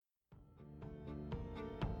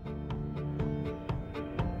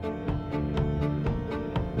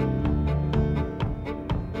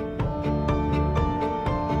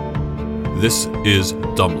This is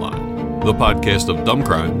Dumbline, the podcast of dumb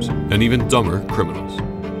crimes and even dumber criminals.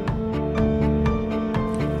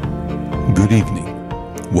 Good evening.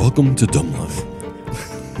 Welcome to Dumbline,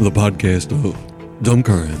 the podcast of dumb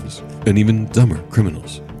crimes and even dumber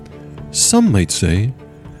criminals. Some might say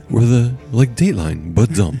we're like Dateline,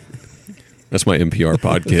 but dumb. That's my NPR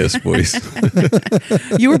podcast voice.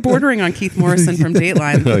 You were bordering on Keith Morrison from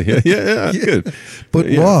Dateline. Yeah, good. But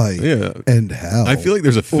why? Yeah. And how? I feel like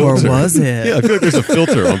there's a filter. Or was it? Yeah, I feel like there's a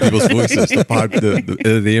filter on people's voices, the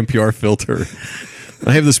NPR filter.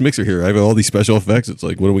 I have this mixer here. I have all these special effects. It's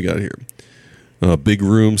like, what do we got here? Big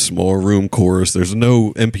room, small room, chorus. There's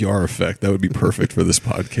no NPR effect. That would be perfect for this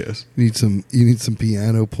podcast. You need some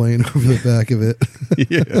piano playing over the back of it.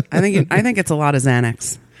 Yeah. I think it's a lot of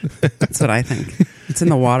Xanax. That's what I think. It's in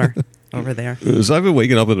the water over there. So I've been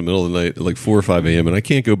waking up in the middle of the night at like 4 or 5 a.m. and I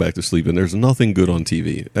can't go back to sleep, and there's nothing good on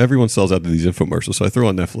TV. Everyone sells out to these infomercials, so I throw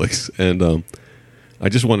on Netflix, and I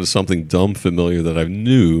just wanted something dumb familiar that I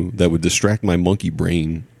knew that would distract my monkey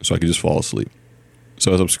brain so I could just fall asleep.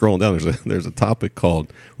 So as I'm scrolling down, there's a topic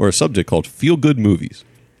called, or a subject called feel-good movies.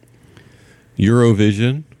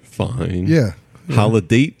 Eurovision, fine. Yeah.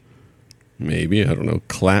 Holiday, maybe, I don't know.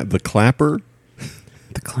 The Clapper.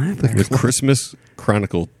 The Clapper. The Christmas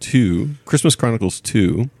Chronicles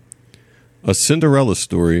 2, A Cinderella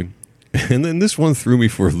Story, and then this one threw me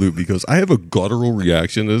for a loop because I have a guttural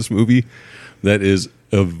reaction to this movie that is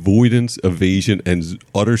avoidance, evasion, and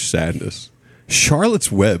utter sadness.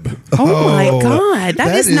 Charlotte's Web. Oh my God.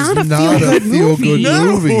 That is not a feel-good movie.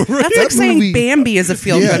 No, right? That's like saying Bambi is a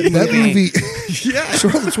feel-good movie. That movie. Yeah.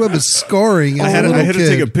 Charlotte's Web is scarring. I had to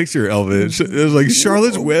take a picture of it. It was like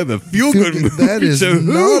Charlotte's Web, a feel-good movie. That is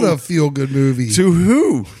not a feel-good movie. To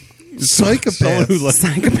who? Psychopaths.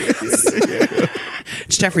 Psychopaths.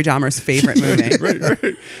 It's Jeffrey Dahmer's favorite movie.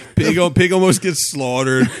 right. Pig almost gets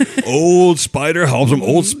slaughtered. Old spider helps him.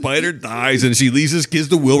 Old spider dies, and she leaves his kids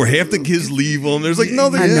to will, where half the kids leave him. There's like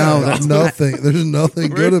nothing. I know. There's nothing. There's nothing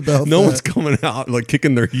good about no that. one's coming out like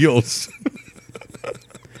kicking their heels.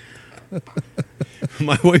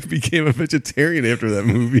 My wife became a vegetarian after that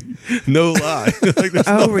movie. No lie. Like,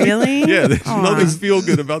 Really? Yeah, there's nothing feel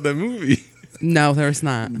good about that movie. No, there's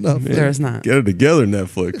not. Nothing. There's not. Get it together,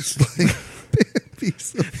 Netflix.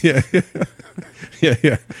 Yeah.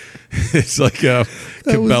 It's like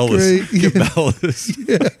Cabela's.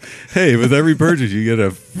 Yeah. Hey, with every purchase, you get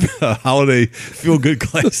a holiday feel-good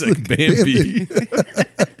classic Bambi.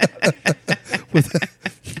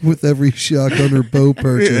 with every shotgun or bow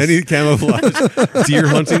purchase. Yeah, any camouflage, deer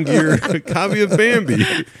hunting gear, a copy of Bambi.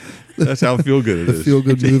 That's how feel-good it The is.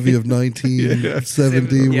 feel-good movie of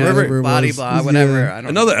 1970, whatever it blah, was. blah, whatever. Yeah. I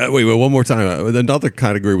don't know. Another wait, one more time. Another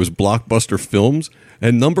category was blockbuster films,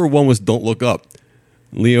 and number one was Don't Look Up.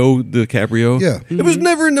 Leo DiCaprio. Yeah. It was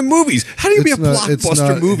never in the movies. How do you be a It's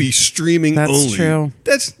blockbuster not- movie streaming That's only? true.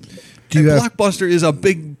 Blockbuster is a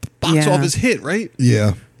big box Yeah. office hit, right?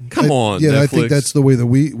 Yeah. Come on, Yeah, Netflix. I think that's the way that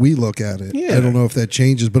we look at it. Yeah. I don't know if that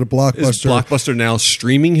changes, but a Is blockbuster. Blockbuster now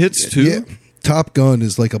streaming hits too? Yeah. Top Gun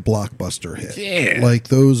is like a blockbuster hit. Yeah. Like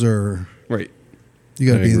those are Right. you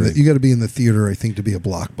got to I be agree. you got to be in the theater, I think, to be a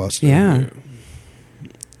blockbuster. Yeah.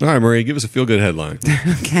 All right, Marie, give us a feel-good headline.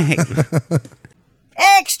 Okay.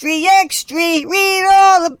 Extra, extra, read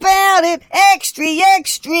all about it. Extra,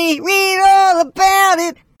 extra, read all about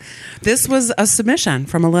it. This was a submission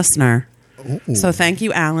from a listener. Ooh. So thank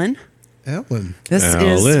you, Alan. Ellen. This Alan.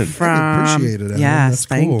 is from. I appreciate it, Alan. Yes,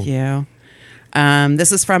 That's cool. thank you.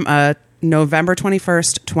 This is from a November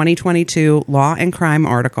 21st, 2022 Law and Crime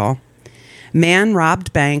article. Man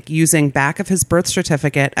robbed bank using back of his birth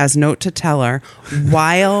certificate as note to teller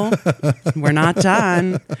while we're not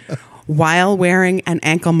done. While wearing an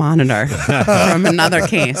ankle monitor from another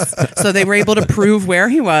case. So they were able to prove where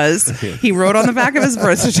he was. He wrote on the back of his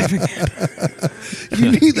birth certificate.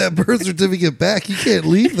 You need that birth certificate back. You can't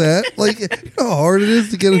leave that. Like, you know how hard it is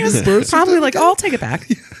to get a new birth certificate. Probably like, oh, I'll take it back.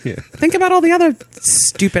 Yeah. Think about all the other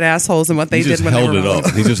stupid assholes and what they He did just when held they it were up.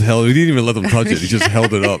 He didn't even let them touch it. He just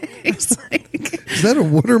held it up. It's like, Is that a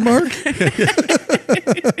watermark?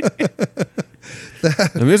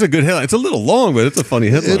 I mean, it's a good headline. It's a little long, but it's a funny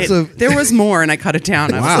headline. there was more, and I cut it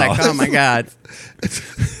down. I was Wow. like, oh my God.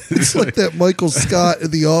 It's like that Michael Scott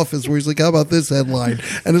in The Office where he's like, how about this headline?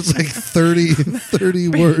 And it's like 30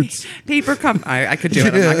 words. Paper cup. I could do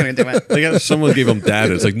it. I'm not going to do it. They got someone gave them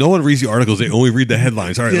data. It's like no one reads the articles; they only read the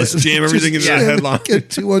headlines. All right, let's jam everything into the headline.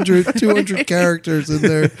 Get 200 characters in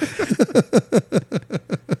there.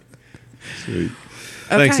 Sweet.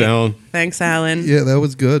 Okay. Thanks, Alan. Thanks, Alan. Yeah, that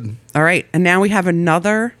was good. All right. And now we have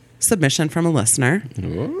another submission from a listener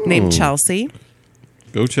named Chelsea.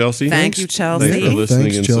 Go Chelsea. Thank you, Chelsea. Thanks for listening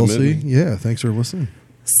Thanks, and Chelsea. submitting. Yeah, thanks for listening.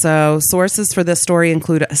 So, sources for this story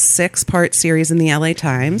include a 6-part series in the LA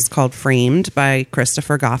Times called Framed by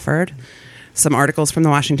Christopher Goffard, some articles from the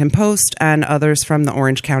Washington Post, and others from the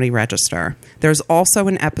Orange County Register. There's also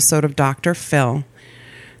an episode of Dr. Phil,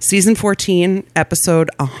 season 14, episode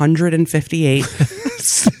 158.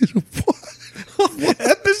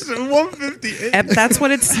 Episode 158. That's what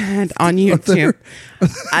it said on YouTube.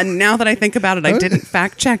 And now that I think about it, I didn't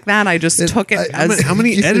fact check that. I just took it as... How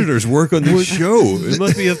many editors work on this show? It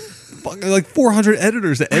must be like 400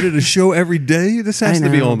 editors that edit a show every day. This has I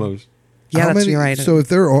to be know. almost. Yeah, How that's many- right. So if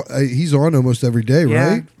he's on almost every day, Yeah,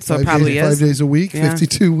 right? so it 5 probably days, is. 5 days a week, Yeah.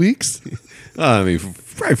 52 weeks. I mean,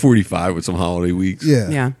 probably 45 with some holiday weeks. Yeah.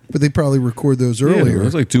 Yeah. But they probably record those Yeah, earlier. it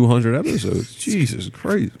was like 200 episodes. Jesus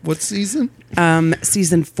Christ. What season?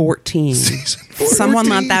 Season 14. Someone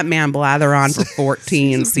let that man blather on for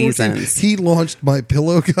 14 seasons. He launched My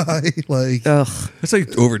Pillow Guy. Like, Ugh. That's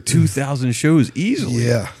like over 2,000 shows easily.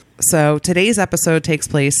 yeah. So today's episode takes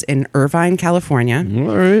place in Irvine, California,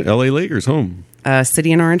 All right. LA Lakers home. a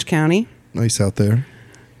city in Orange County, Nice out there.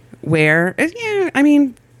 where,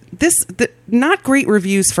 not great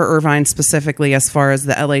reviews for Irvine specifically as far as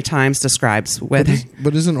the LA Times describes. But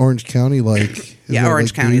isn't Orange County like...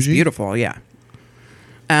 Orange County is bougie? beautiful, yeah.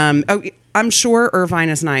 I'm sure Irvine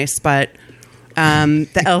is nice, but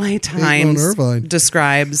the LA Times Irvine.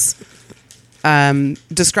 describes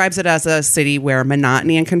it as a city where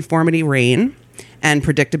monotony and conformity reign and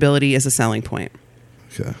predictability is a selling point.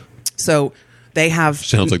 Okay. So they have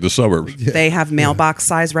Sounds like the suburbs. they have mailbox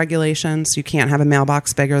size regulations. You can't have a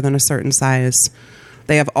mailbox bigger than a certain size.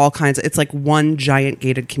 They have all kinds of, it's like one giant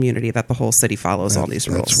gated community that the whole city follows all these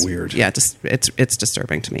rules. That's weird. Yeah, just it's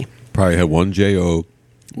disturbing to me. Probably had one JO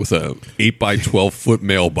with a 8 by 12 foot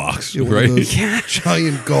mailbox, Yeah, one of right? those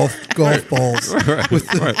giant golf balls Right.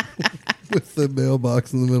 with the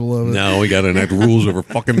mailbox in the middle of it. Now we got to enact rules over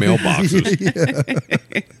fucking mailboxes.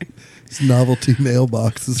 These novelty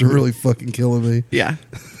mailboxes are really fucking killing me. Yeah.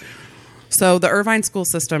 So the Irvine school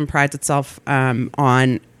system prides itself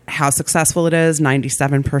on how successful it is.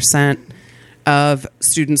 97% of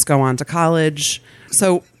students go on to college.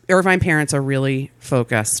 So Irvine parents are really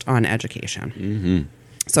focused on education. Mm-hmm.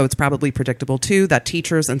 So it's probably predictable, too, that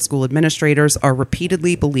teachers and school administrators are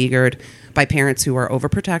repeatedly beleaguered by parents who are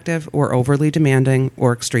overprotective or overly demanding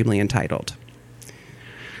or extremely entitled.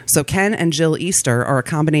 So Ken and Jill Easter are a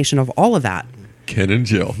combination of all of that. Ken and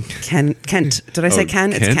Jill. Kent. Did I say Oh,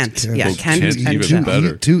 Ken? It's Kent? Kent. Yeah, Well, Kent Kent and even Jill.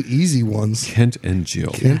 better. Two easy ones. Kent and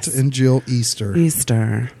Jill. Kent and Jill Easter.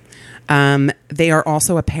 Easter. They are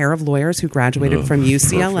also a pair of lawyers who graduated from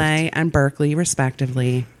UCLA and Berkeley,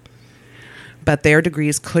 respectively. But their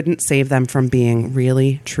degrees couldn't save them from being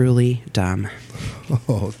really, truly dumb.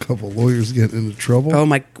 Oh, a couple lawyers getting into trouble. Oh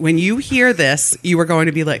my! When you hear this, you are going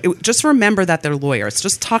to be like, just remember that they're lawyers.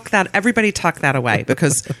 Just everybody tuck that away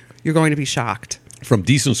because you're going to be shocked. From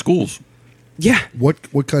decent schools. Yeah.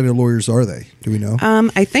 What kind of lawyers are they? Do we know?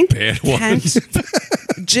 I think Bad Kent.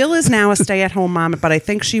 Jill is now a stay-at-home mom, but I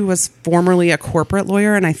think she was formerly a corporate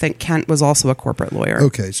lawyer, and I think Kent was also a corporate lawyer.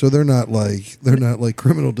 Okay, so they're not like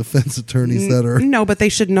criminal defense attorneys that are. No, but they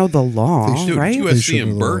should know the law, Dude, right? They USC should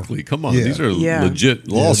and know. Berkeley. Come on. Yeah. These are Yeah. legit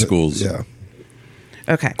law Yeah, schools. Yeah,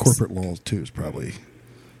 Okay. corporate law too is probably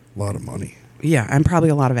a lot of money. Yeah, and probably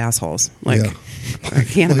a lot of assholes. Like, Yeah. I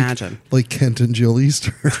can't imagine. Like Kent and Jill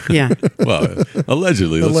Easter. Yeah. Well,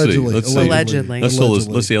 allegedly. Let's see. Allegedly.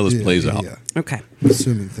 Let's see how this plays out. Yeah. Okay.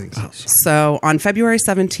 Assuming things. So on February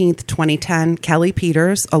 17th, 2010, Kelly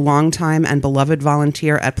Peters, a longtime and beloved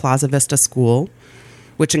volunteer at Plaza Vista School,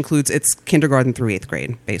 which includes its kindergarten through 8th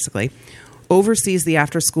grade, basically, oversees the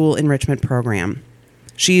after-school enrichment program.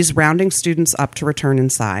 She's rounding students up to return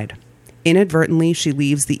inside. Inadvertently, she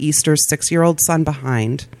leaves the Easter's 6-year-old son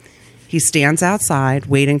behind. He stands outside,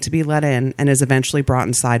 waiting to be let in, and is eventually brought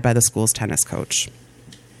inside by the school's tennis coach.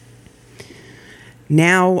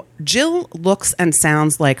 Now, Jill looks and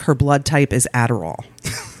sounds like her blood type is Adderall.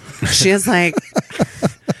 She's like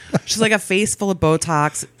a face full of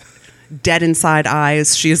Botox, dead inside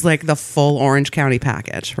eyes. She's like the full Orange County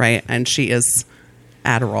package, right? And she is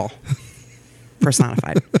Adderall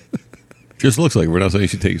personified. Just looks like it. We're not saying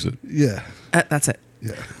she takes it. Yeah. That's it.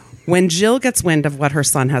 Yeah. When Jill gets wind of what her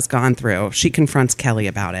son has gone through, she confronts Kelly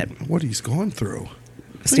about it. What he's gone through.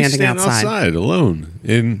 Standing outside. alone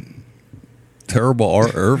in terrible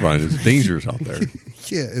Irvine. It's dangerous out there.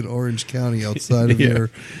 Yeah, in Orange County, outside of Yeah. their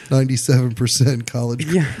 97% college,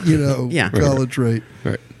 Yeah. college rate.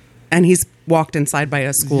 Right. And he's walked inside by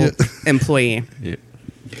a school Yeah. employee. Yeah.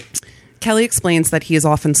 Kelly explains that he is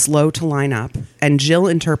often slow to line up, and Jill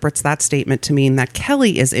interprets that statement to mean that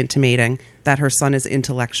Kelly is intimating that her son is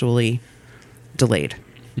intellectually delayed.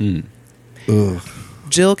 Ugh.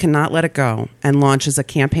 Jill cannot let it go and launches a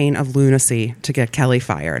campaign of lunacy to get Kelly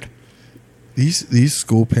fired. These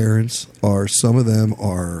school parents some of them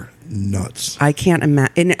are nuts. I can't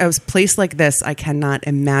imagine in a place like this. I cannot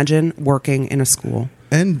imagine working in a school.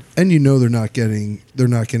 And they're not getting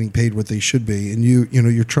paid what they should be. And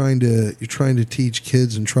you're trying to teach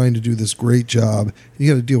kids and trying to do this great job.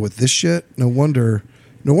 You got to deal with this shit. No wonder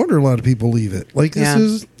a lot of people leave it. Like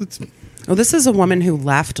this This is a woman who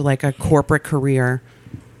left like a corporate career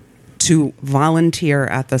to volunteer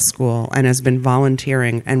at the school and has been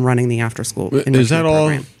volunteering and running the after school. Is that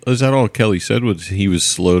all Kelly said? Was he was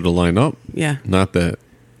slow to line up? Yeah. Not that.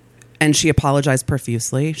 And she apologized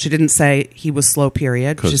profusely. She didn't say he was slow,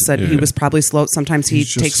 period. She said he was probably slow. Sometimes he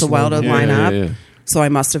takes a while to line up. Yeah. So I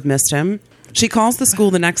must have missed him. She calls the school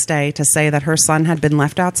the next day to say that her son had been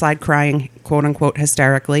left outside crying, quote unquote,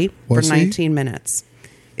 hysterically for 19 minutes.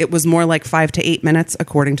 It was more like 5 to 8 minutes,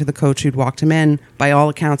 according to the coach who'd walked him in. By all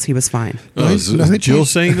accounts, he was fine. Oh, is Jill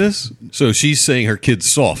saying this? So she's saying her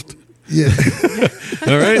kid's soft. Yeah.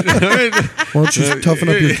 All right. Why don't you toughen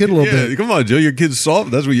up your kid a little bit? Come on, Jill. Your kid's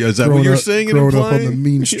soft. Is that what you're saying? Growing up on the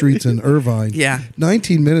mean streets in Irvine. Yeah.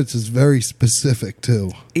 19 minutes is very specific,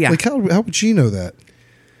 too. Yeah. Like, how would she know that?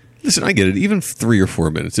 Listen, I get it. Even 3 or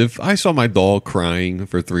 4 minutes. If I saw my dog crying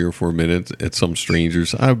for 3 or 4 minutes at some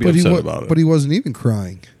strangers, I would be upset about it. But he wasn't even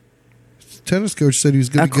crying. Tennis coach said he was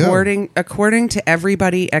good to go. According to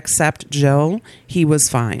everybody except Jill, he was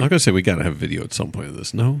fine. I'm going to say we got to have video at some point of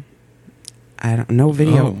this, no? I don't know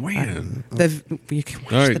video. Oh, man. You can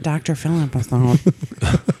watch the Dr. Phil episode.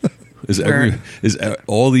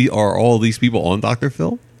 Are all these people on Dr.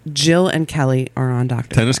 Phil? Jill and Kelly are on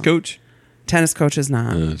Dr. Tennis Phil. coach? Tennis coach is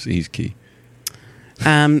not. He's key.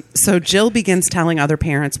 So Jill begins telling other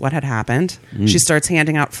parents what had happened. She starts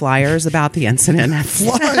handing out flyers about the incident.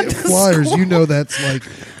 Flyers, that's like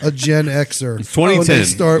a Gen Xer.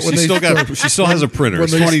 2010. She still has a printer.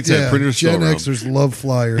 It's 2010. Printers Gen still around. Xers love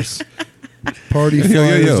flyers. Party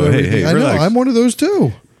flyers. Hey, I know. relax. I'm one of those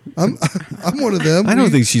too. I'm one of them. I don't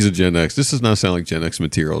think she's a Gen X. This does not sound like Gen X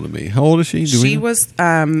material to me. How old is she? She was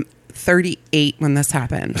 38 when this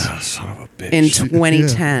happened. Oh, son of a bitch. In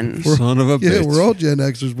 2010. Son of a bitch. Yeah, we're all Gen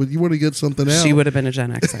Xers, but you want to get something out. She would have been a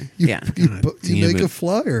Gen Xer. You make a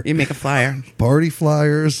flyer. You make a flyer. Party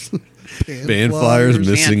flyers. Band flyers,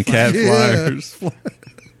 missing cat flyers.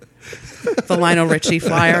 The Lionel Richie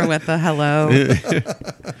flyer with the hello.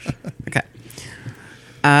 Okay.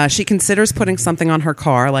 She considers putting something on her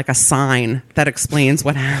car, like a sign that explains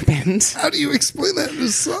what happened. How do you explain that in a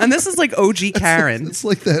sign? And this is like OG Karen. It's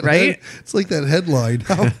like that, right? It's like that headline.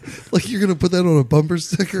 Like you're going to put that on a bumper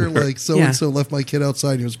sticker, like so-and-so left my kid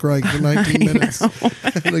outside. He was crying for 19 minutes. And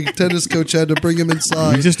the tennis coach had to bring him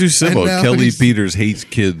inside. We just do simple. Kelly Peters hates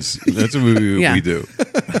kids. That's what we do.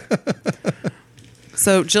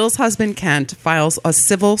 So Jill's husband, Kent, files a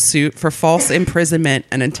civil suit for false imprisonment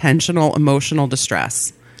and intentional emotional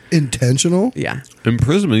distress. Intentional? Yeah.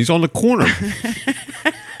 Imprisonment? He's on the corner.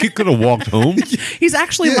 He could have walked home. He's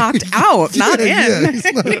actually locked out, not in. Yeah,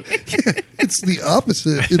 it's the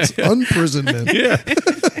opposite. It's unprisonment. Yeah.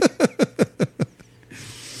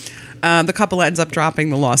 The couple ends up dropping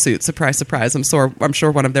the lawsuit. Surprise, surprise. I'm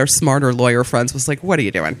sure one of their smarter lawyer friends was like, what are you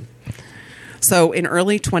doing? So in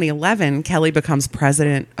early 2011, Kelly becomes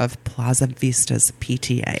president of Plaza Vista's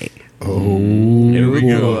PTA. Oh, here we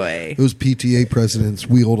go. Those PTA presidents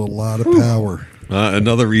wield a lot of power.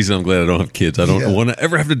 Another reason I'm glad I don't have kids. I don't want to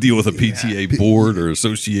ever have to deal with a PTA board or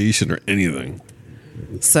association or anything.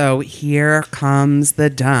 So here comes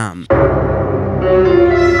the dumb.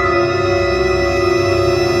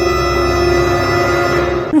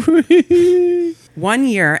 One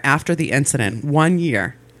year after the incident,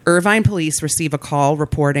 Irvine police receive a call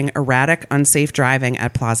reporting erratic, unsafe driving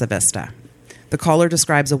at Plaza Vista. The caller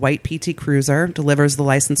describes a white PT Cruiser, delivers the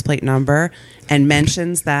license plate number, and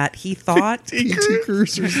mentions that he thought... PT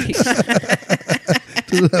Cruisers.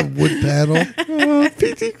 Does it have wood panel?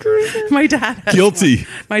 PT Cruiser. My dad... Guilty.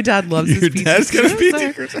 My dad loves his PT Cruiser. Your dad's got a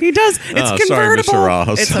PT Cruiser? He does. It's convertible. Sorry, Mr.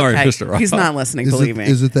 Ross. It's Sorry, okay. Mr. Ross. He's not listening, believe me.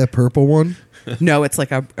 Is it that purple one? No, it's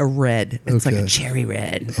like a red. It's like Okay. a cherry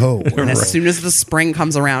red. Oh, wow. And as soon as the spring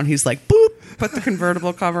comes around, he's like, boop, put the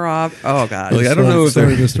convertible cover off. Oh, God. Like, I don't know if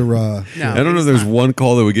Sorry, there- Mr. Ra. No, I don't know if there's one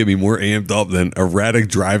call that would get me more amped up than erratic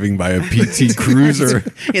driving by a PT Cruiser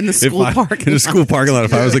in the school parking in a school parking lot.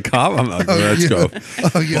 If I was a cop, I'm like, let's go.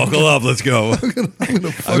 Buckle up, let's go.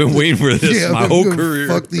 I've been waiting for this my whole career.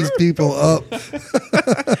 Fuck these people up.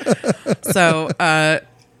 So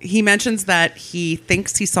he mentions that he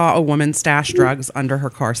thinks he saw a woman stash drugs under her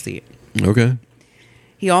car seat. Okay.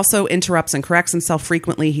 He also interrupts and corrects himself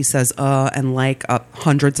frequently. He says, and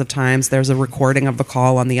hundreds of times. There's a recording of the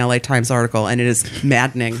call on the LA Times article, and it is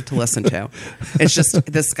maddening to listen to. It's just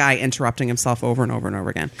this guy interrupting himself over and over and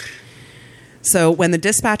over again. So when the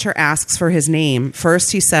dispatcher asks for his name,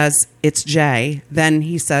 first he says, it's Jay. Then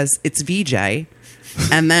he says, it's VJ.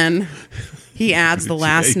 And then he adds the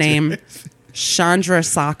last name, Chandra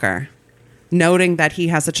Sakar, noting that he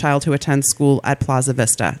has a child who attends school at Plaza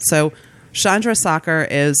Vista. So Chandra Sakar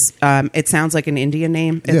is, it sounds like an Indian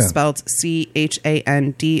name. It's spelled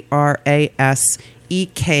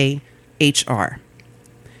Chandrasekhar.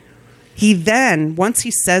 He then, once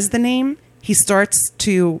he says the name, he starts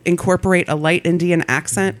to incorporate a light Indian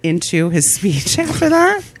accent into his speech after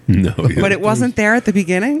that. No. But it wasn't there at the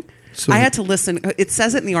beginning. So I had to listen. It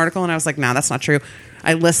says it in the article, and I was like, no, that's not true.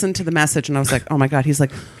 I listened to the message, and I was like, oh, my God. He's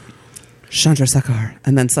like, Chandra Sakar.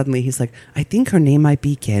 And then suddenly he's like, I think her name might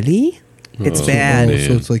be Kelly. It's bad.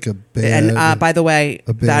 So it's like a bad. And by the way,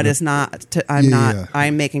 that bad- is not.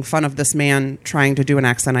 I'm making fun of this man trying to do an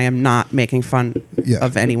accent. I am not making fun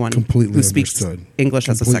of anyone completely who speaks understood. English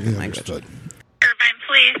as a Completely second language. understood. Irvine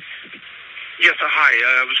Police. Yes, hi.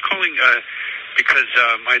 I was calling because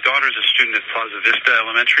my daughter's a student at Plaza Vista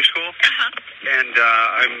Elementary School, and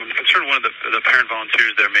I'm concerned one of the parent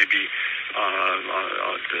volunteers there may be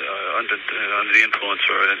under the influence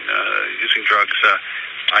or using drugs.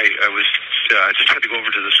 I just had to go over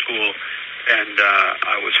to the school, and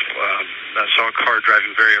I saw a car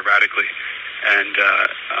driving very erratically, and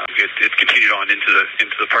it continued on into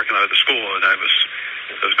the parking lot of the school, and I was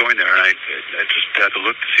going there, and I just had to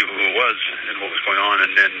look to see who it was and what was going on,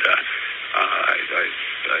 and then I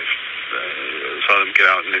saw them get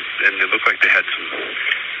out, and it looked like they had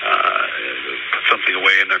put something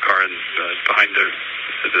away in their car and behind their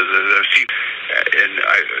seat, and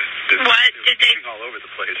What did they? All over the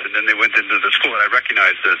place, and then they went into the school, and I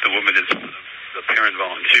recognized that the woman is one of the parent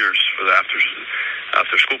volunteers for the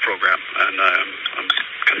after school program, and I'm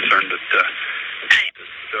concerned that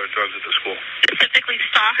there are drugs at the school. Specifically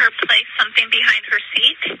saw her place something behind her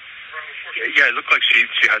seat? Yeah, it looked like she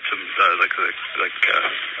had some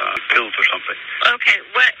pills or something. Okay,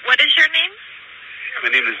 what is your name? My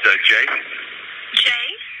name is Jay. Jay?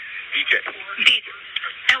 DJ.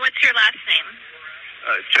 And what's your last name?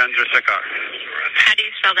 Chandra Sekhar. How do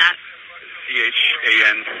you spell that?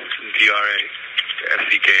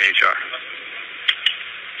 CHANDRASEKHR.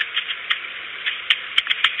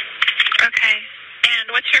 Okay. And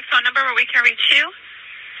what's your phone number where we can reach you?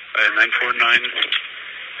 949.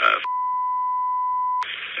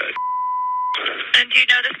 And do you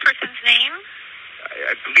know this person's name?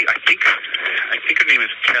 I think her name is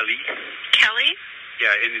Kelly. Kelly?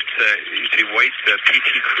 Yeah, and it's a white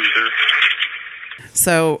PT Cruiser.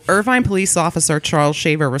 So Irvine police officer Charles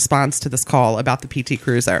Shaver responds to this call about the PT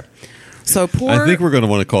Cruiser. So I think we're going to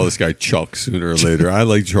want to call this guy Chuck sooner or later. I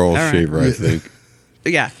like Charles All right. Shaver, I think.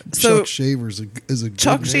 Yeah. So Chuck Shaver is a good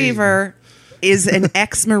Chuck name. Shaver is an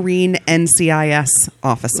ex-Marine NCIS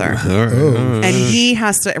officer. All right. And he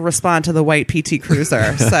has to respond to the white PT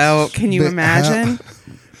Cruiser. So can you imagine?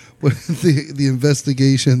 The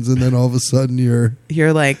investigations, and then all of a sudden you're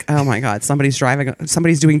like, oh my God, somebody's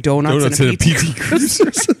doing donuts in a PT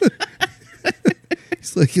Cruiser.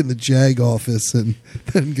 He's like in the JAG office, and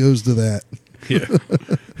then goes to that. Yeah.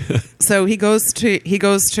 So he goes to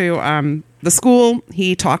the school.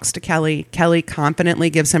 He talks to Kelly. Kelly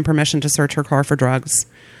confidently gives him permission to search her car for drugs.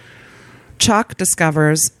 Chuck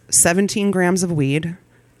discovers 17 grams of weed,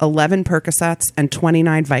 11 Percocets, and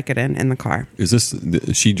 29 Vicodin in the car. Is this,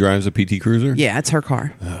 she drives a PT Cruiser? Yeah, it's her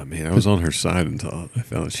car. Oh, man, I was on her side until I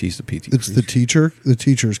found out she's the PT It's Cruiser. the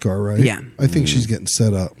teacher's car, right? Yeah. I think she's getting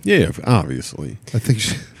set up. Yeah, obviously. I think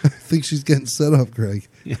she's getting set up, Greg.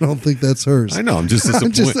 I don't think that's hers. I know. I'm just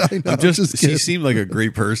disappointed. I'm just she kidding. seemed like a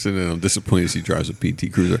great person, and I'm disappointed she drives a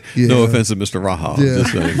PT Cruiser. Yeah. No offense to Mr. Raha. I'm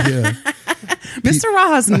just saying. Yeah. Mr.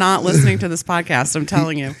 Raha's not listening to this podcast, I'm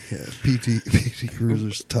telling you. Yeah. PT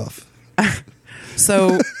Cruiser's tough.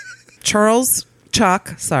 So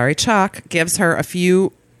Chuck gives her a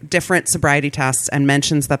few different sobriety tests and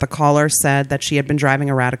mentions that the caller said that she had been driving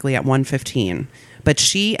erratically at 1:15, but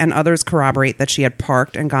she and others corroborate that she had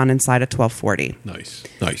parked and gone inside at 12:40. Nice.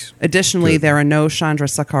 Additionally, Good. there are no Chandra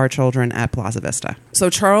Sakar children at Plaza Vista. So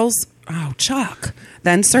Chuck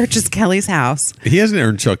then searches Kelly's house. He hasn't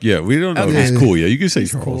earned Chuck yet. We don't know Okay. if he's cool yet. You can say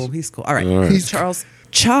Charles. He's cool. All right. All right.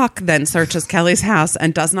 Chuck then searches Kelly's house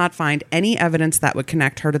and does not find any evidence that would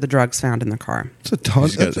connect her to the drugs found in the car. It's a ton.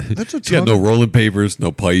 That's a She's got ton. no rolling papers,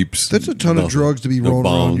 no pipes. That's a ton of nothing. drugs to be No rolling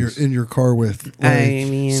around bongs. in your car with. Like, I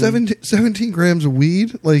mean- 17 grams of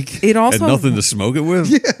weed. Like, It also And nothing to smoke it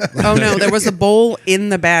with? Oh no, there was a bowl in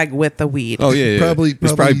the bag with the weed. Oh, yeah. Probably-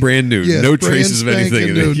 It's probably brand new. yeah, No brand traces of anything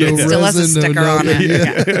in spanking it. new, no Yeah. Still has a resin, no sticker on nothing.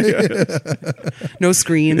 it. Yeah. No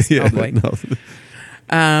screens. Yeah, Oh boy.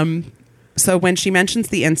 no. So when she mentions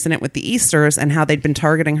the incident with the Easters and how they'd been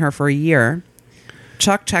targeting her for a year,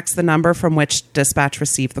 Chuck checks the number from which dispatch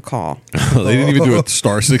received the call. Oh, they didn't even do a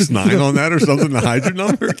 *69 on that or something to hide your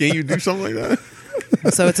number? Can't you do something like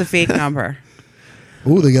that? So it's a fake number.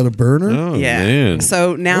 Oh, they got a burner? Oh, Yeah. man.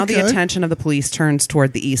 So now the Okay. attention of the police turns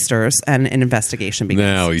toward the Easters and an investigation begins.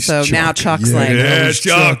 Now he's so now Chuck. Chuck's like, Yeah, it's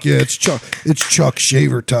Chuck. Yeah, it's Chuck. It's Chuck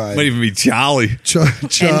shaver time. Might even be Charlie. Chuck, and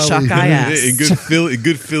Chuck IS. In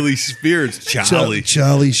good Philly spirits, Charlie.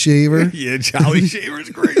 Charlie shaver. Yeah, Charlie Shaver's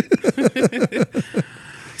great.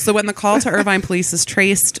 So when the call to Irvine police is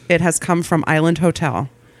traced, it has come from Island Hotel,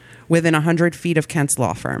 within 100 feet of Kent's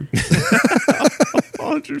law firm.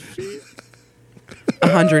 100 feet.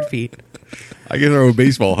 100 feet. I can throw a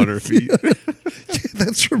baseball 100 feet.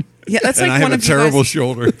 That's from. Yeah, that's And like I one have a of you terrible guys.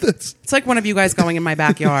 shoulder. It's like one of you guys going in my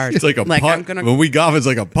backyard. It's like a putt. I'm gonna. When we golf, it's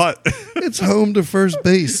like a putt. It's home to first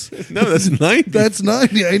base. No, that's 90. That's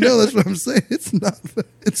 90. I know. That's what I'm saying. It's not.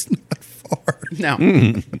 It's not far.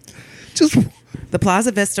 No. Just The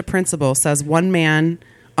Plaza Vista principal says one man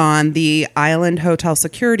on the Island Hotel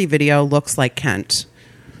security video looks like Kent.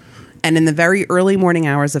 And in the very early morning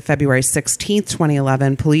hours of February 16th,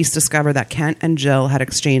 2011, police discovered that Kent and Jill had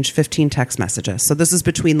exchanged 15 text messages. So this is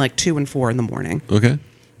between like 2 and 4 in the morning. Okay.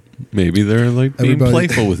 Maybe they're like being Everybody-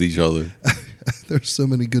 playful with each other. there's so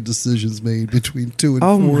many good decisions made between 2 and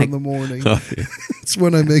Oh 4 my- in the morning. Oh, yeah. It's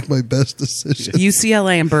when I make my best decisions.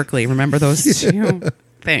 UCLA and Berkeley, remember those two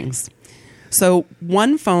things? So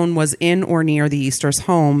one phone was in or near the Easters'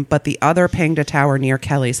 home, but the other pinged a tower near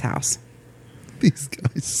Kelly's house. These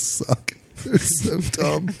guys suck. They're so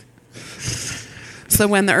dumb. So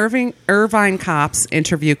when the Irvine cops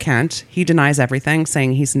interview Kent, he denies everything,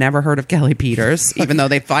 saying he's never heard of Kelly Peters, even though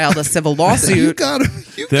they filed a civil You lawsuit. gotta,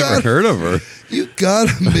 Never heard of her. You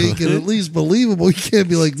gotta make it at least believable. You can't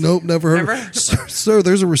be like, nope, never heard Never of her. heard Sir,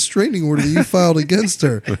 there's a restraining order that you filed against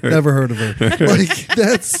her. Never heard of her. Like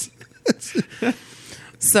that's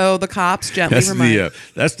So the cops gently remind.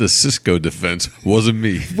 That's the Cisco defense. Wasn't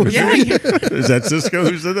me. Yeah, Is that Cisco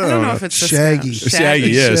who said that? I don't know if it's just Shaggy.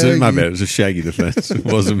 Shaggy, yeah. So my Shaggy. bad. It was a Shaggy defense. It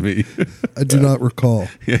wasn't me. I do not recall.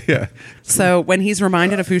 Yeah. So when he's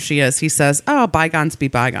reminded of who she is, he says, "Oh, bygones be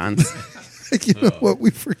bygones." You know what? We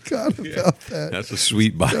forgot about that. That's a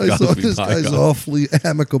sweet This guy's awfully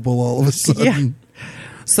amicable all of a sudden. Yeah.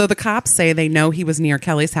 So the cops say they know he was near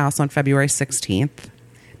Kelly's house on February 16th.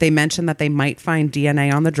 They mention that they might find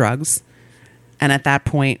DNA on the drugs. And at that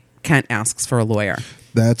point, Kent asks for a lawyer.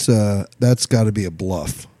 That's got to be a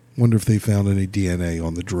bluff. Wonder if they found any DNA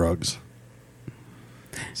on the drugs.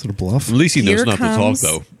 Is it a bluff? At least he knows Here not comes- to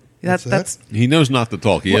talk, though. What's that? That's He knows not to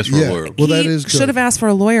talk. He asked for yeah. a lawyer. Well, that he is good. should have asked for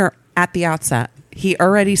a lawyer at the outset. He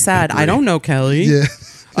already said, "I don't know Kelly. Yeah.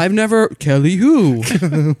 I've never Kelly who."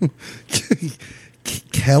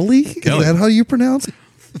 Kelly? Is Kelly. that how you pronounce it?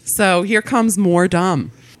 So here comes more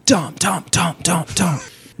dumb. Dumb.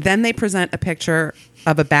 Then they present a picture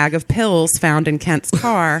of a bag of pills found in Kent's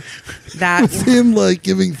car that Him like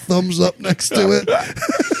giving thumbs up next to it.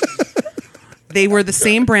 they were the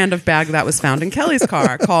same brand of bag that was found in Kelly's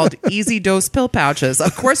car called Easy Dose Pill Pouches.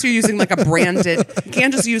 Of course, you're using like a branded, you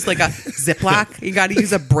can't just use like a Ziploc. You got to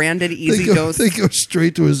use a branded Easy Dose. They go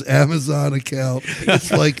straight to his Amazon account.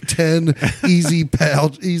 It's like 10 easy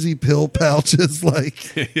pill pouches. Like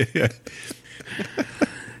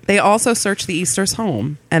They also search the Easters'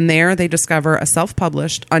 home, and there they discover a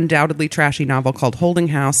self-published, undoubtedly trashy novel called Holding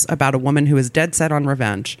House about a woman who is dead set on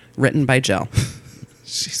revenge, written by Jill.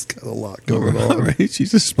 she's got a lot going on. Right?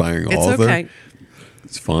 She's aspiring It's author. okay.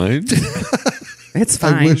 It's fine. It's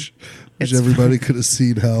fine. I wish It's everybody could have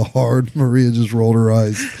seen how hard Maria just rolled her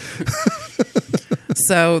eyes.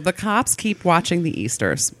 So the cops keep watching the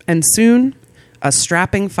Easters, and soon a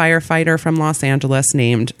strapping firefighter from Los Angeles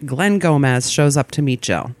named Glenn Gomez shows up to meet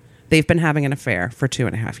Jill. They've been having an affair for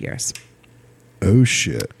 2.5 years. Oh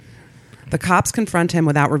shit. The cops confront him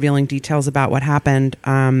without revealing details about what happened,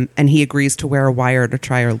 and he agrees to wear a wire to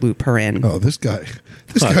try or loop her in. Oh, this guy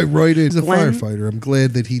right in. He's a Glenn- firefighter. I'm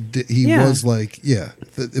glad that he Yeah. was like,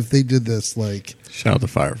 if they did this, like, Shout out to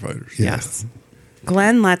firefighters. yeah. Yes.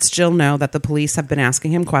 Glenn lets Jill know that the police have been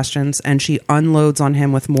asking him questions, and she unloads on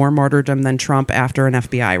him with more martyrdom than Trump after an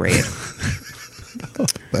FBI raid.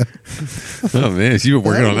 Oh man, you've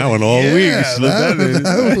been working on that one all week. Yeah, Slip that in.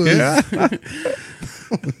 that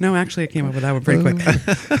was, No, actually, I came up with that one pretty quick.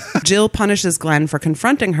 Jill punishes Glenn for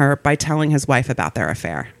confronting her by telling his wife about their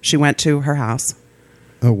affair. She went to her house.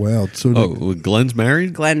 oh wow. So Oh, Glenn's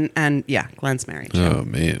married? Glenn's married. Oh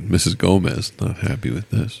man, Mrs. Gomez not happy with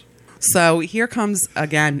this. So here comes,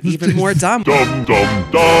 again, even more dumb.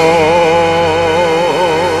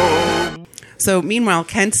 So meanwhile,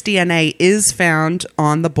 Kent's DNA is found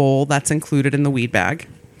on the bowl that's included in the weed bag.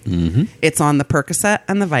 Mm-hmm. It's on the Percocet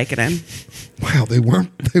and the Vicodin. wow, they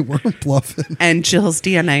weren't bluffing. And Jill's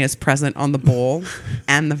DNA is present on the bowl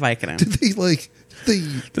and the Vicodin. Did they like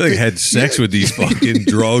They had sex with these fucking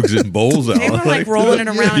drugs and bowls out. They were like rolling it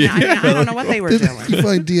around. I don't know what they were Did doing. you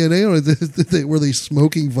find DNA on it? Were they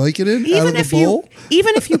smoking Vicodin out of the bowl?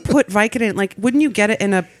 Even if you put Vicodin, like, wouldn't you get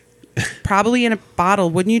it probably in a bottle?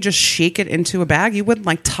 Wouldn't you just shake it into a bag? You wouldn't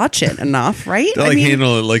like touch it enough, right? They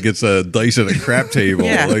handle it like it's a dice at a crap table.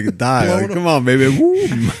 Yeah. Like die. Like, come on, baby. Woo.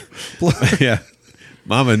 Yeah.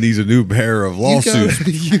 Mama needs a new pair of lawsuits.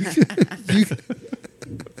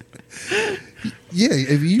 Yeah,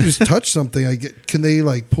 if you just touch something, can they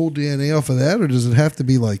like pull DNA off of that, or does it have to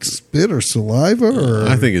be like spit or saliva? Or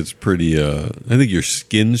I think it's pretty. I think your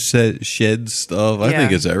skin sheds stuff. I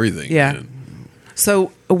think it's everything. Yeah. Man.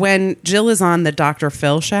 So when Jill is on the Dr.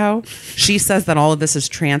 Phil show, she says that all of this is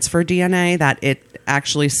transfer DNA, that it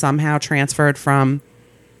actually somehow transferred from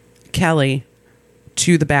Kelly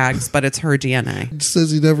to the bags, but it's her DNA. It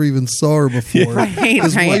says he never even saw her before. Right,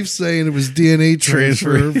 His right. wife's saying it was DNA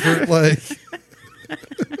transfer. For, like,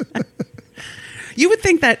 You would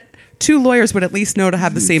think that two lawyers would at least know to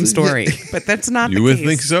have the same story, but that's not You the would case.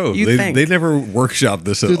 think so. You'd think. They never workshopped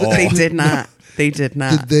this at all. They did not. They did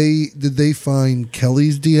not. did they find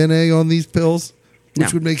Kelly's DNA on these pills? Which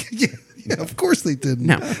No. would make yeah, of course they didn't.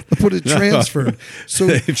 No. They put it transferred. So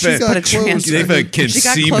she found- got Put it close. trans- They found Ken's She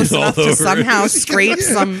got semen close all enough to over. somehow scrape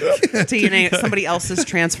some DNA, somebody else's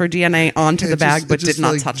transfer DNA onto the It bag, just- but it just did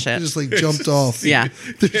not like- touch it. Just like jumped off. Yeah.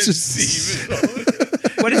 There's just,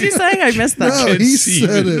 What did you say? I missed that. no, he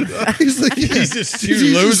semen. said it. He's like, yeah. He's just too Did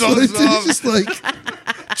you loose on did stuff. you just like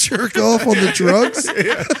jerk off on the drugs?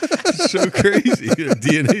 So crazy.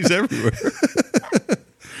 DNA's everywhere.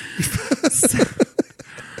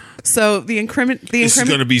 So the This is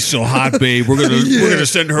gonna be so hot, babe. We're gonna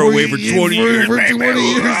send her away for 20 years. For 20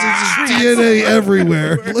 years, there's just DNA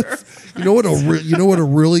everywhere. You know what'll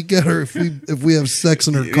really get her if we have sex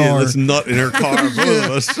in her Yeah, car. let's nut in her car, both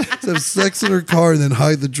of us. Let's have sex in her car and then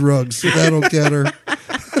hide the drugs. That'll get her.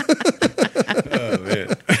 Oh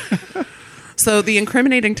man. So the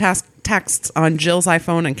incriminating texts on Jill's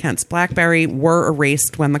iPhone and Kent's BlackBerry were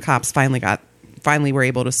erased when the cops finally were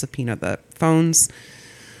able to subpoena the phones.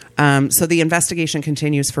 So the investigation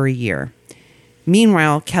continues for a year.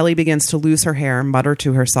 Meanwhile, Kelly begins to lose her hair, mutter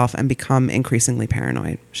to herself, and become increasingly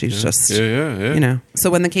paranoid. She's Yeah. you know. So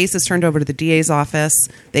when the case is turned over to the DA's office,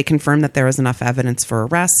 they confirm that there is enough evidence for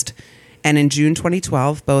arrest. And in June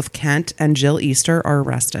 2012, both Kent and Jill Easter are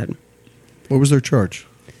arrested. What was their charge?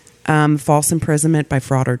 False imprisonment by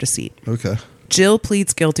fraud or deceit. Okay. Jill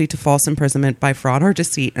pleads guilty to false imprisonment by fraud or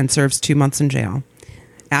deceit and serves 2 months in jail.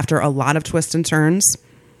 After a lot of twists and turns,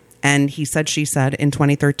 and he said, she said, in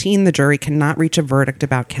 2013, the jury cannot reach a verdict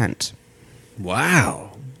about Kent.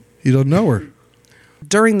 Wow. You don't know her.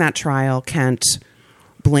 During that trial, Kent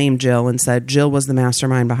blamed Jill and said, Jill was the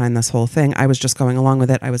mastermind behind this whole thing. I was just going along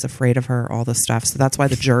with it. I was afraid of her, all this stuff. So that's why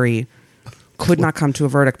the jury could not come to a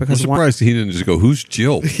verdict I'm because surprised he didn't just go, "Who's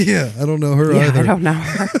Jill?" Yeah, I don't know her Yeah, either. I don't know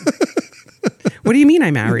her. What do you mean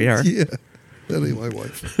I married her? Yeah, that ain't my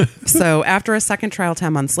wife. So after a second trial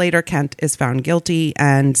 10 months later, Kent is found guilty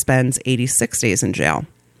and spends 86 days in jail.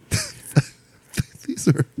 These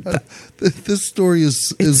are this story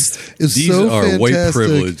is These so are fantastic white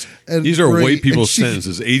privilege. and These are great. white people's And she-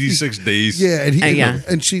 sentences. 86 days. Yeah, and yeah.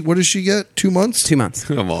 and she. What does she get? 2 months. 2 months.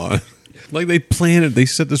 Come on. Like they planned it. They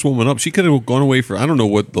set this woman up. She could have gone away for, I don't know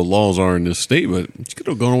what the laws are in this state, but she could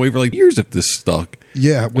have gone away for like years if this stuck.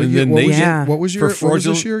 Yeah. What, And year, then what, they- was, Yeah. what was your For what was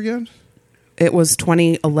this fraudulent- year again? It was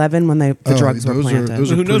 2011 when the Oh, drugs were those are- planted. those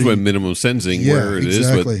So are who knows pretty- what minimum sentencing Yeah, where it is,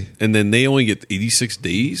 exactly. but and then they only get 86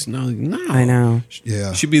 days. No, I know.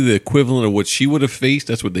 Yeah. Should be the equivalent of what she would have faced.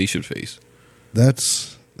 That's what they should face.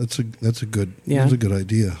 That's a good Yeah. That's a good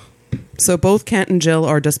idea. So both Kent and Jill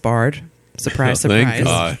are disbarred. Surprise, Oh, surprise. thank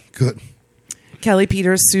God. Good. Kelly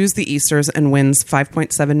Peters sues the Easters and wins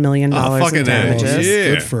 $5.7 million Oh, in fucking damages hell, yeah.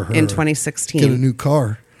 Good for her. in Get a 2016. new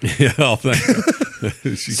car. Yeah, I'll thank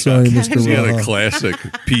she Sorry, got, Mr. she got a Raha. classic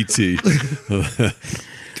PT.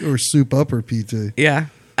 Or soup up or PT. Yeah.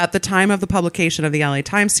 At the time of the publication of the LA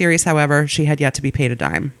Times series, however, she had yet to be paid a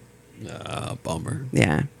dime. Bummer.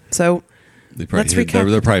 Yeah. So They probably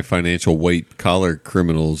they're probably financial white collar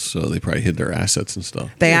criminals, so they probably hid their assets and stuff.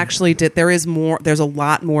 they actually did. There's a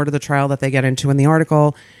lot more to the trial that they get into in the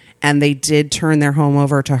article. And they did turn their home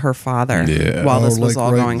over to her father while this was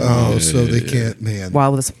all going on. Oh, so they can't, man.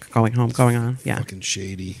 While this going on. Yeah. Fucking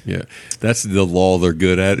shady. Yeah, that's the law they're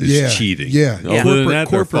good at is cheating. Yeah. Other than that,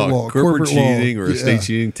 they're Corporate law. fucked. Corporate cheating law. or estate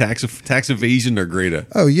cheating, tax evasion, they're great at.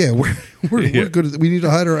 Oh, yeah. We're good at. We need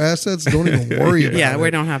to hide our assets. Don't even worry about it. Yeah,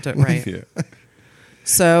 we don't have to. Right. Yeah.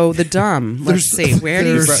 So the dumb. Let's see. Where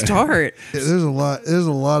do you start? There's a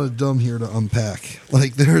lot of dumb here to unpack.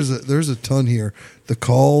 Like there's a ton here. The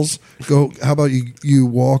calls go. How about you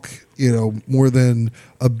walk? More than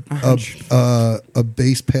a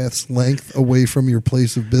base path's length away from your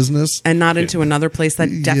place of business, and not into another place that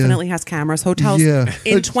definitely has cameras. Hotels. Yeah.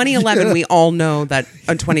 In 2011, we all know that.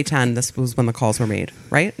 In 2010, this was when the calls were made,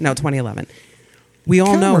 right? No, 2011. We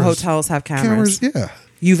all know hotels have cameras. Yeah.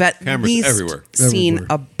 You've at Cameras least everywhere. seen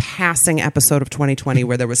Everywhere. a passing episode of 2020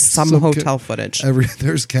 where there was some hotel footage.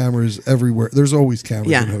 There's cameras everywhere. There's always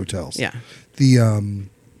cameras in hotels. Yeah. The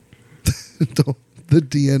the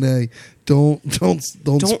DNA. Don't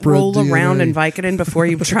spread roll DNA. around in Vicodin before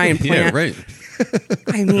you try and plant. Yeah, right.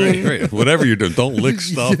 I mean, Right. Whatever you're doing, don't lick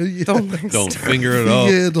stuff. Don't finger it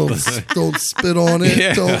up. Yeah, don't spit on it.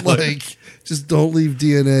 Yeah. Don't just don't leave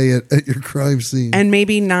DNA at your crime scene. and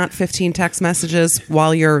maybe not 15 text messages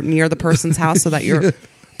while you're near the person's house so that your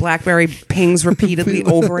BlackBerry pings repeatedly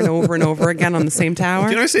over and over and over again on the same tower.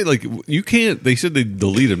 Can I say, you can't, they said they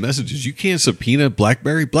deleted messages. You can't subpoena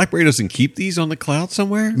BlackBerry. BlackBerry doesn't keep these on the cloud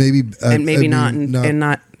somewhere? maybe not in back in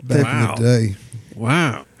the day.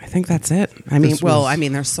 Wow. I think that's it. I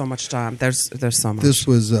mean, there's so much time. There's so much. This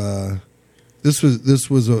was a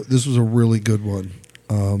really good one.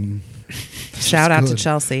 Shout out to good.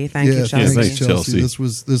 Chelsea. Thank you, Chelsea. Thanks, thanks, Chelsea.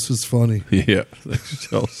 Chelsea. This was funny. Yeah. Thanks,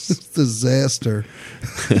 Chelsea. Disaster.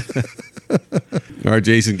 All right,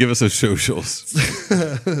 Jason, give us those socials.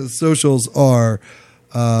 Socials are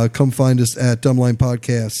come find us at Dumbline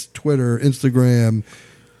Podcast, Twitter, Instagram,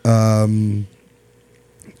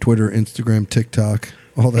 TikTok,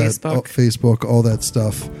 all that, Facebook, all that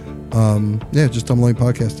stuff. Just Dumbline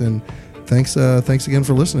Podcast. And thanks again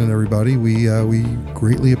for listening, everybody. We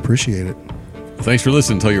greatly appreciate it. Thanks for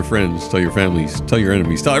listening. Tell your friends, tell your families, tell your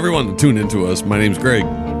enemies, tell everyone to tune into us. My name's Greg.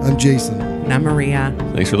 I'm Jason. And I'm Maria.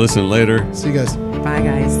 Thanks for listening. Later. See you guys. Bye,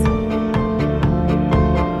 guys.